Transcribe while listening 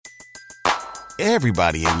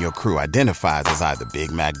Everybody in your crew identifies as either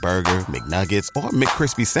Big Mac Burger, McNuggets, or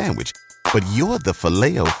McCrispy Sandwich. But you're the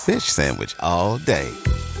Filet-O-Fish Sandwich all day.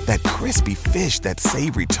 That crispy fish, that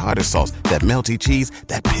savory tartar sauce, that melty cheese,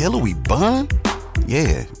 that pillowy bun.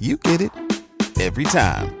 Yeah, you get it. Every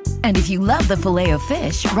time. And if you love the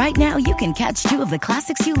Filet-O-Fish, right now you can catch two of the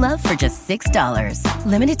classics you love for just $6.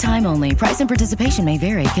 Limited time only. Price and participation may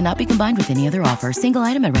vary. Cannot be combined with any other offer. Single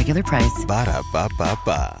item at regular price.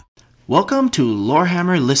 Ba-da-ba-ba-ba. Welcome to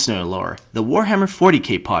Lorehammer Listener Lore, the Warhammer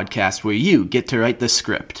 40k podcast where you get to write the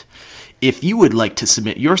script. If you would like to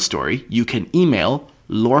submit your story, you can email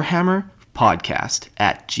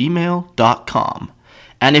lorehammerpodcast@gmail.com.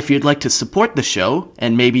 And if you'd like to support the show,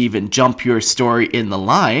 and maybe even jump your story in the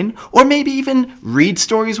line, or maybe even read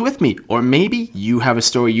stories with me, or maybe you have a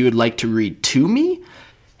story you would like to read to me,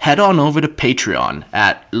 head on over to Patreon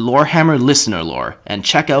at Lorehammer Listener Lore and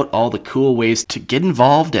check out all the cool ways to get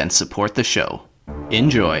involved and support the show.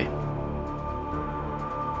 Enjoy.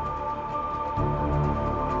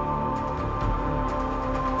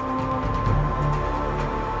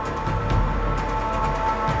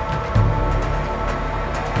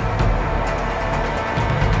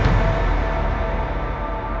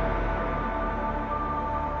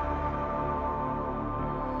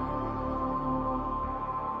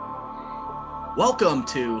 Welcome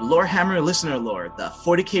to Lorehammer Listener Lore, the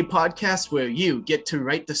 40k podcast where you get to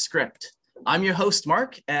write the script. I'm your host,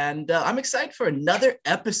 Mark, and I'm excited for another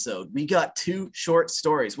episode. We got two short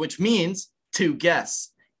stories, which means two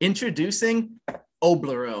guests. Introducing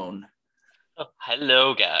Oblerone. Oh,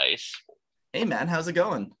 hello, guys. Hey, man, how's it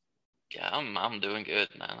going? Yeah, I'm doing good,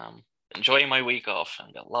 man. I'm enjoying my week off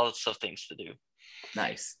and got lots of things to do.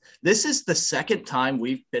 Nice. This is the second time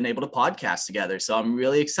we've been able to podcast together, so I'm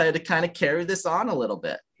really excited to kind of carry this on a little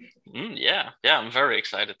bit. Yeah, I'm very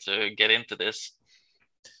excited to get into this.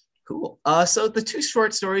 Cool. So the two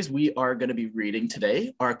short stories we are going to be reading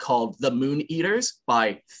today are called The Moon Eaters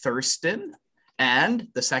by Thurston, and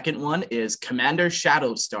the second one is Commander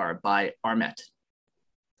Shatterstar by Armet.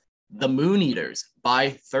 The Moon Eaters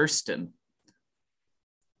by Thurston.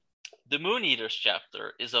 The Moon Eaters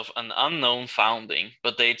chapter is of an unknown founding,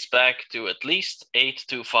 but dates back to at least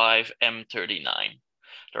 825 M39.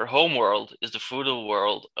 Their homeworld is the feudal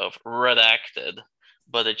world of Redacted,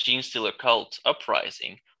 but a Genestealer cult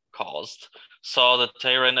uprising saw the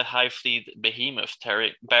Tyranid High Fleet behemoth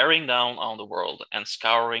bearing down on the world and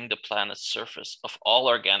scouring the planet's surface of all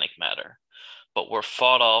organic matter, but were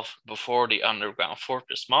fought off before the underground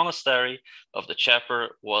fortress monastery of the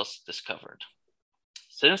chapter was discovered.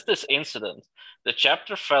 Since this incident, the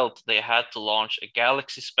chapter felt they had to launch a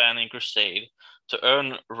galaxy-spanning crusade to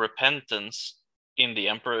earn repentance in the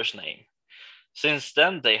Emperor's name. Since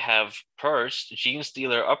then, they have purged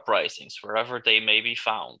Genestealer uprisings wherever they may be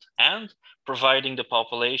found, and, providing the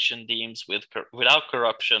population deems without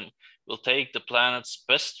corruption, will take the planet's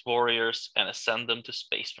best warriors and ascend them to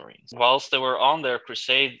Space Marines. Whilst they were on their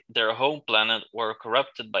crusade, their home planet were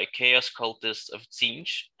corrupted by chaos cultists of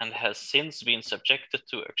Tzeentch and has since been subjected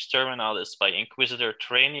to exterminatus by Inquisitor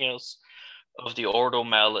Tranios of the Ordo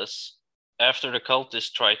Malus, after the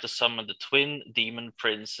cultists tried to summon the twin demon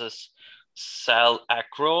princes Sal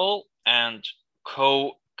Akrol and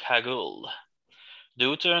Ko Kagul.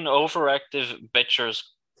 Due to an overactive Betcher's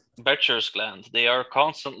gland, they are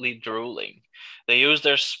constantly drooling. They use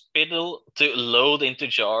their spittle to load into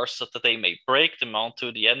jars so that they may break them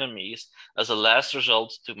onto the enemies as a last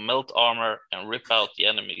result to melt armor and rip out the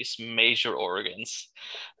enemy's major organs.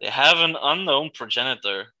 They have an unknown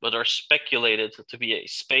progenitor, but are speculated to be a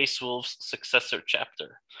Space Wolf's successor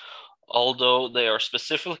chapter, although they are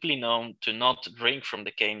specifically known to not drink from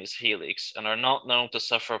the Canis Helix and are not known to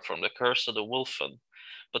suffer from the curse of the Wolfen.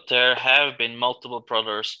 But there have been multiple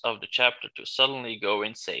brothers of the chapter to suddenly go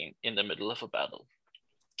insane in the middle of a battle,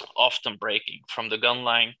 often breaking from the gun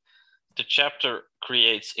line. The chapter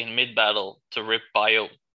creates in mid-battle to rip bio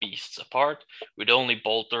beasts apart with only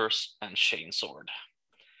bolters and chainsword.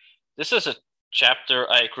 This is a chapter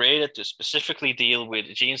I created to specifically deal with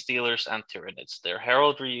Genestealers and Tyranids. Their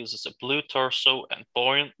heraldry uses a blue torso and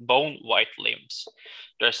bone white limbs.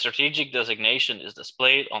 Their strategic designation is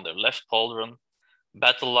displayed on their left pauldron.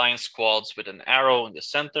 Battle line squads with an arrow in the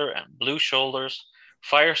center and blue shoulders,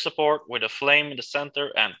 fire support with a flame in the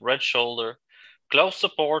center and red shoulder, close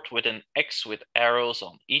support with an X with arrows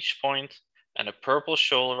on each point and a purple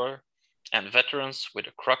shoulder, and veterans with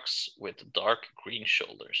a crux with dark green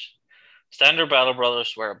shoulders. Standard Battle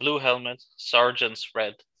Brothers wear a blue helmet, sergeants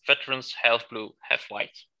red, veterans half blue, half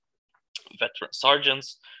white. Veteran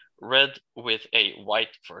sergeants red with a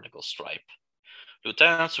white vertical stripe.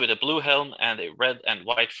 lieutenants with a blue helm and a red and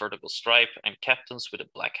white vertical stripe, and captains with a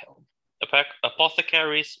black helm.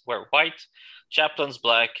 Apothecaries wear white, chaplains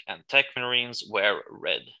black, and tech marines wear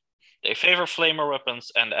red. They favor flamer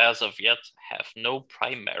weapons and as of yet have no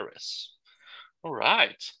primaris. All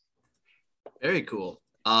right. Very cool.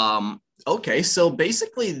 Okay, so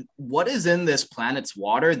basically what is in this planet's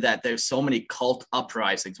water that there's so many cult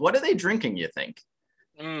uprisings? What are they drinking, you think?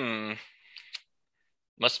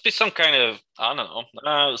 Must be some kind of, I don't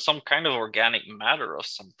know, some kind of organic matter or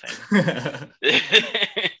something.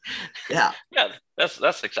 Yeah. Yeah,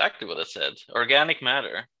 that's exactly what it said. Organic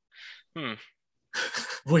matter.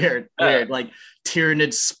 Weird. Like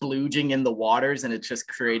Tyrannid splooging in the waters, and it's just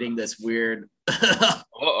creating this weird.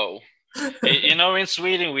 Uh-oh. You know, in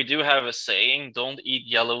Sweden, we do have a saying, don't eat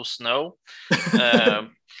yellow snow.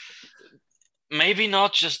 Maybe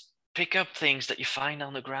not just pick up things that you find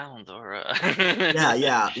on the ground or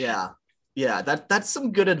yeah, that's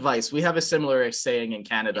some good advice. We have a similar saying in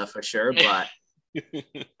Canada for sure, but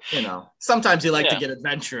you know, sometimes you like to get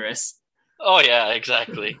adventurous. Oh yeah,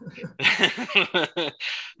 exactly.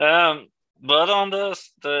 But on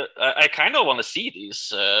I kind of want to see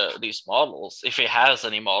these models, if it has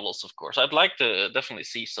any models, of course. I'd like to definitely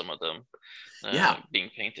see some of them being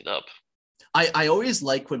painted up. I always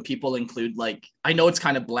like when people include, like, I know it's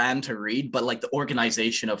kind of bland to read, but like the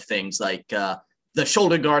organization of things, like the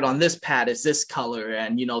shoulder guard on this pad is this color,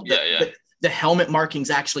 and you know the helmet markings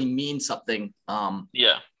actually mean something.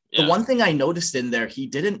 The one thing I noticed in there, he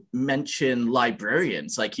didn't mention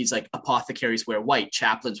librarians. Like, he's like, apothecaries wear white,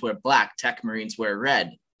 chaplains wear black, tech marines wear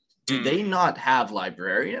red. Do they not have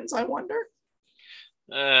librarians, I wonder?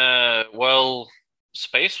 Well,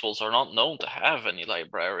 Space Wolves are not known to have any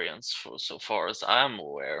librarians, so far as I'm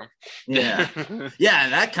aware. Yeah. Yeah,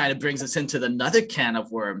 that kind of brings us into another can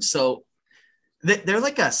of worms. So they're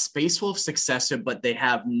like a Space Wolf successor, but they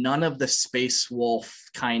have none of the Space Wolf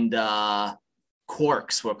kind of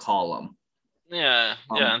quirks, we'll call them. Yeah,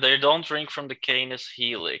 they don't drink from the Canis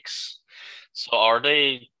Helix. So are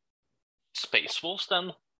they Space Wolves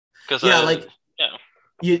then? Because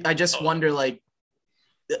I just wonder, like,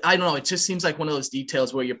 I don't know, it just seems like one of those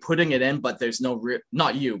details where you're putting it in, but there's no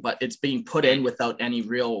not you, but it's being put in without any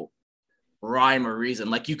real rhyme or reason.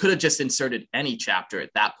 Like, you could have just inserted any chapter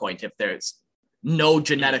at that point if there's no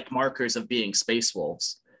genetic markers of being Space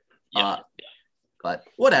Wolves. But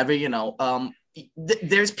whatever, you know.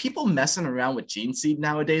 There's people messing around with Gene Seed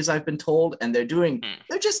nowadays, I've been told, and they're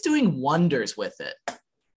just doing wonders with it.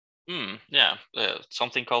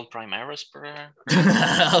 Something called Primaris, perhaps.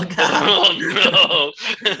 Oh, God.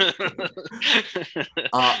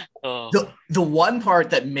 Oh no. The one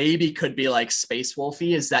part that maybe could be like Space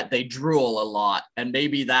Wolfy is that they drool a lot, and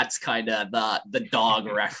maybe that's kind of the dog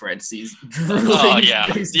reference. He's drooling. Oh yeah.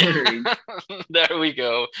 There we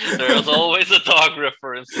go. There's always a dog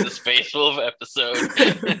reference in the Space Wolf episode.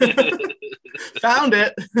 Found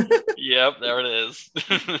it. Yep, there it is.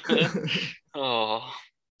 Oh.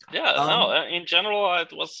 Yeah, in general,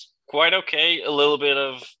 it was quite okay. A little bit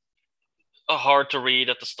of hard to read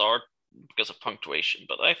at the start because of punctuation,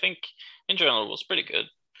 but I think in general it was pretty good.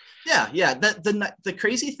 Yeah. The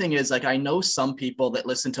crazy thing is, like, I know some people that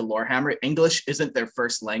listen to Lorehammer, English isn't their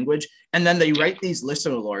first language, and then they write these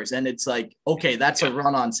listener lores, and it's like, okay, that's a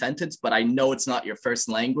run-on sentence, but I know it's not your first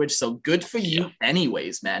language, so good for you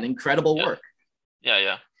anyways, man. Incredible work.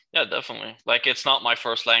 Yeah, definitely. Like, it's not my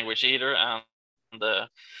first language either, and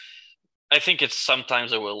I think it's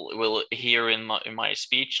sometimes I will hear in my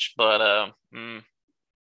speech, but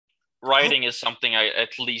writing is something I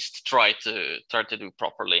at least try to do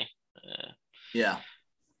properly.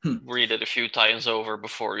 Read it a few times over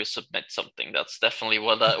before you submit something. That's definitely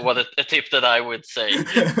a tip that I would say.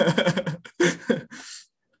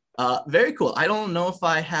 Very cool. I don't know if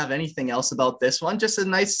I have anything else about this one. Just a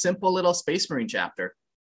nice, simple little Space Marine chapter.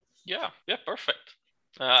 Yeah, perfect.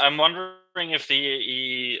 I'm wondering if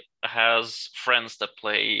he has friends that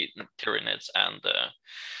play Tyrannids and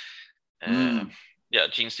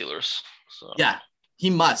Gene Stealers. So. Yeah, he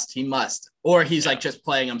must. Or he's like just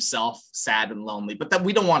playing himself, sad and lonely. But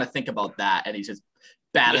we don't want to think about that. And he's just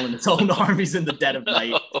battling his own armies in the dead of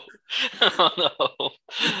night. Oh,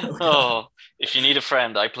 no. If you need a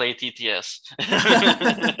friend, I play TTS.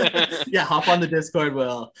 Yeah, hop on the Discord.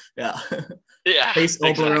 Face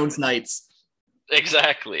Oblerone's Knights.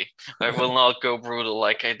 Exactly. I will not go brutal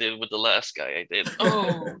like I did with the last guy I did.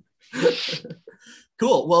 Oh.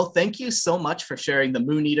 Cool. Well, thank you so much for sharing The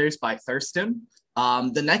Moon Eaters by Thurston.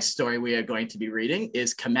 The next story we are going to be reading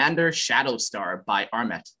is Commander Shatterstar by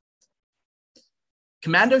Armet.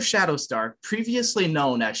 Commander Shatterstar, previously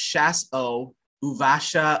known as Shas-O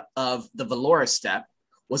Uvasha of the Valora Steppe,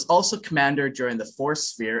 was also commander during the Force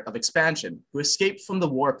Sphere of Expansion, who escaped from the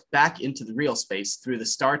warp back into the real space through the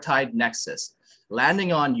Startide Nexus,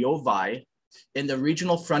 landing on Yovai in the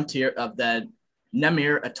regional frontier of the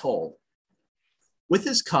Nemir Atoll. With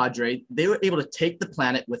his cadre, they were able to take the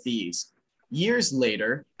planet with ease. Years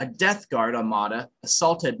later, a Death Guard armada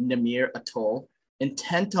assaulted Nemir Atoll,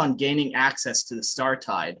 intent on gaining access to the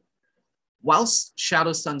Startide. Whilst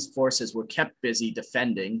Shadow Sun's forces were kept busy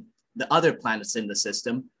defending the other planets in the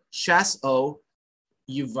system, Shas-O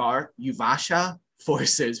Uvasha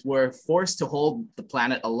forces were forced to hold the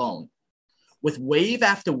planet alone. With wave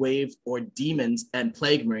after wave or demons and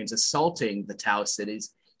plague marines assaulting the Tau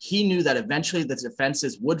cities, he knew that eventually the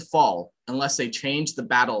defenses would fall unless they changed the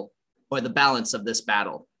battle or the balance of this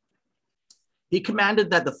battle. He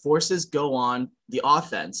commanded that the forces go on the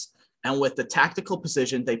offense, and with the tactical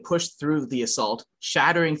precision, they pushed through the assault,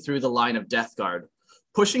 shattering through the line of Death Guard.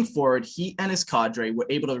 Pushing forward, he and his cadre were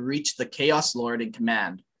able to reach the Chaos Lord in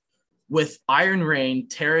command. With Iron Rain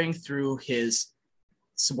tearing through his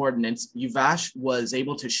subordinates, Uvash was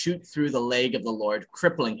able to shoot through the leg of the Lord,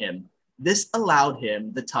 crippling him. This allowed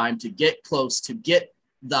him the time to get close to get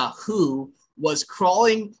the who was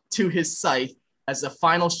crawling to his scythe as the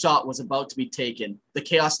final shot was about to be taken. The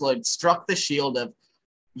Chaos Lord struck the shield of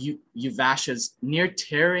Uvash's, near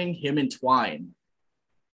tearing him in twine.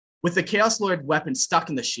 With the Chaos Lord weapon stuck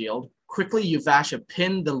in the shield, quickly Uvasha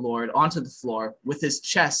pinned the Lord onto the floor with his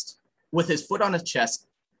foot on his chest.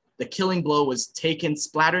 The killing blow was taken,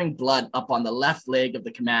 splattering blood up on the left leg of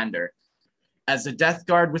the commander. As the Death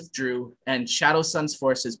Guard withdrew and Shadow Sun's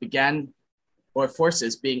forces being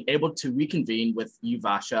able to reconvene with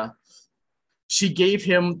Uvasha, she gave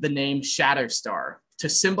him the name Shatterstar to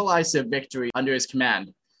symbolize their victory under his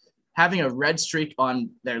command, having a red streak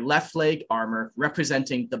on their left leg armor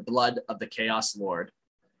representing the blood of the Chaos Lord.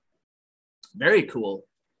 Very cool.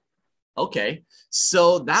 Okay,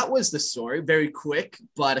 so that was the story. Very quick,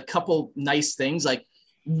 but a couple nice things. Like,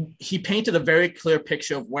 he painted a very clear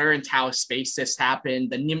picture of where in Tau space this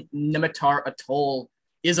happened. The Nimitar Atoll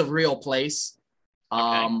is a real place.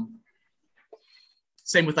 Okay.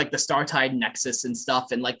 Same with like the Startide Nexus and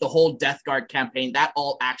stuff, and like the whole Death Guard campaign, that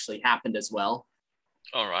all actually happened as well.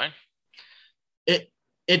 All right.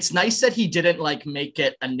 It's nice that he didn't like make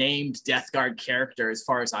it a named Death Guard character, as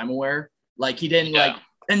far as I'm aware. Like, he didn't like,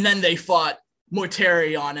 and then they fought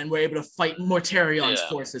Mortarion and were able to fight Mortarion's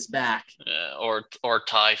forces back. Yeah, or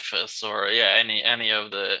Typhus, or any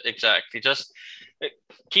of the, exactly. Just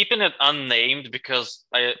keeping it unnamed, because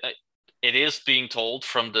it is being told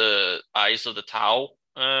from the eyes of the Tau,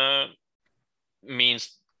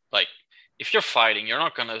 means like, if you're fighting, you're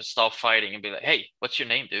not gonna stop fighting and be like, "Hey, what's your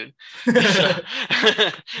name, dude?"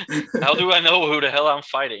 How do I know who the hell I'm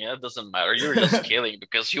fighting? It doesn't matter. You're just killing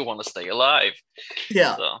because you want to stay alive.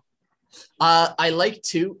 Yeah. So. I like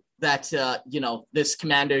too that this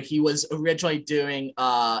commander, he was originally doing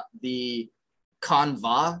the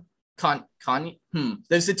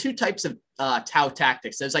There's the two types of Tau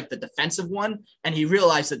tactics. There's like the defensive one, and he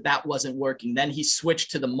realized that wasn't working. Then he switched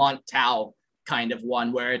to the Mont Tau kind of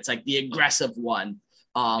one, where it's like the aggressive one.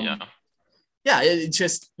 It's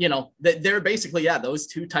just, they're basically, those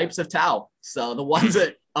two types of Tau. So the ones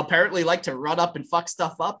that apparently like to run up and fuck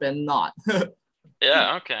stuff up and not.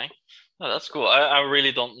 Yeah, okay. Oh, that's cool. I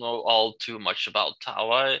really don't know all too much about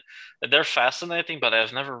Tau. They're fascinating, but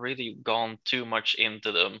I've never really gone too much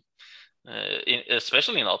into them,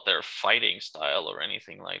 especially not their fighting style or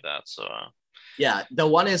anything like that. So yeah, the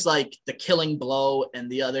one is like the killing blow, and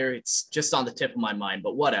the other, it's just on the tip of my mind,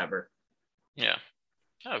 but whatever. Yeah.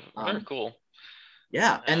 Oh, very cool.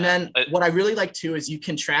 Yeah, and then what I really like too is you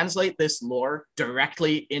can translate this lore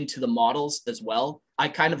directly into the models as well. I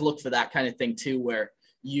kind of look for that kind of thing too, where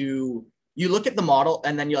you look at the model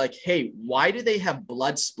and then you're like, hey, why do they have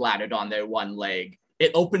blood splattered on their one leg?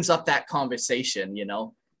 It opens up that conversation,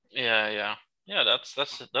 Yeah,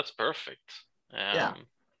 that's perfect. Yeah.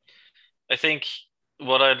 I think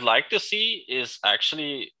what I'd like to see is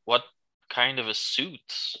actually what kind of a suit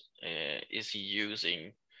is he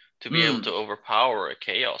using to be able to overpower a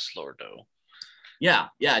Chaos Lord, though. Yeah,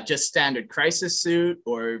 just standard crisis suit,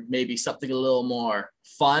 or maybe something a little more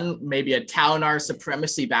fun, maybe a Taunar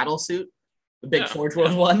Supremacy battle suit, the big Forge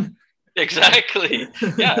World one. Exactly.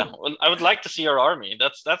 Yeah, well, I would like to see your army.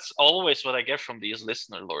 That's always what I get from these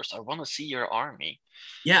listener lores. I want to see your army.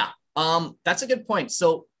 Yeah, that's a good point.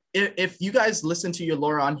 So if you guys listen to your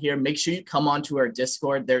lore on here, make sure you come onto our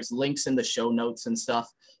Discord. There's links in the show notes and stuff.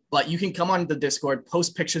 But you can come on the Discord,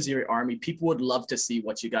 post pictures of your army. People would love to see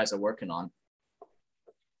what you guys are working on.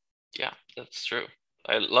 Yeah, that's true.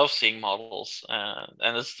 I love seeing models,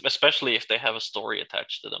 and especially if they have a story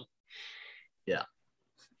attached to them. Yeah,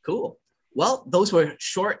 cool. Well, those were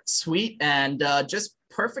short, sweet, and just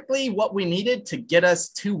perfectly what we needed to get us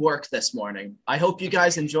to work this morning. I hope you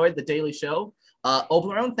guys enjoyed the daily show.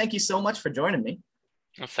 Oblerone, thank you so much for joining me.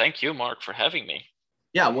 Well, thank you, Mark, for having me.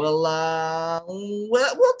 Yeah, we'll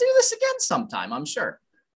do this again sometime, I'm sure.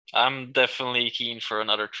 I'm definitely keen for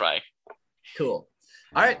another try. Cool.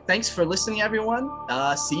 All right, thanks for listening, everyone.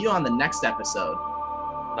 See you on the next episode.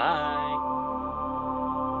 Bye.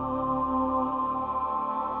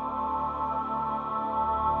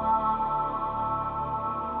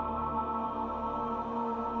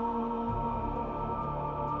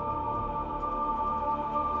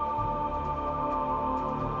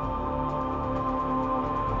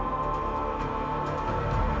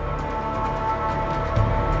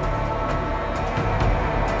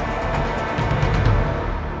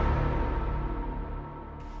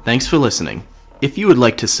 Thanks for listening. If you would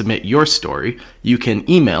like to submit your story, you can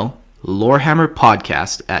email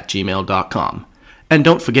lorehammerpodcast@gmail.com. And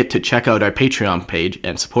don't forget to check out our Patreon page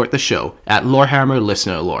and support the show at Lorehammer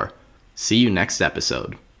Listener Lore. See you next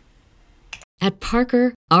episode. At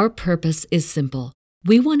Parker, our purpose is simple.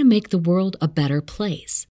 We want to make the world a better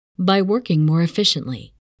place by working more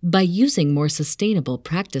efficiently, by using more sustainable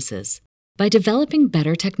practices, by developing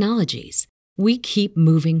better technologies. We keep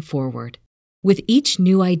moving forward. With each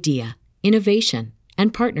new idea, innovation,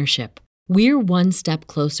 and partnership, we're one step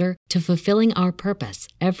closer to fulfilling our purpose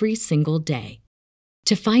every single day.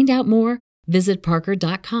 To find out more, visit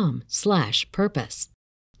parker.com/purpose.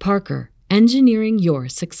 Parker, engineering your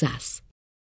success.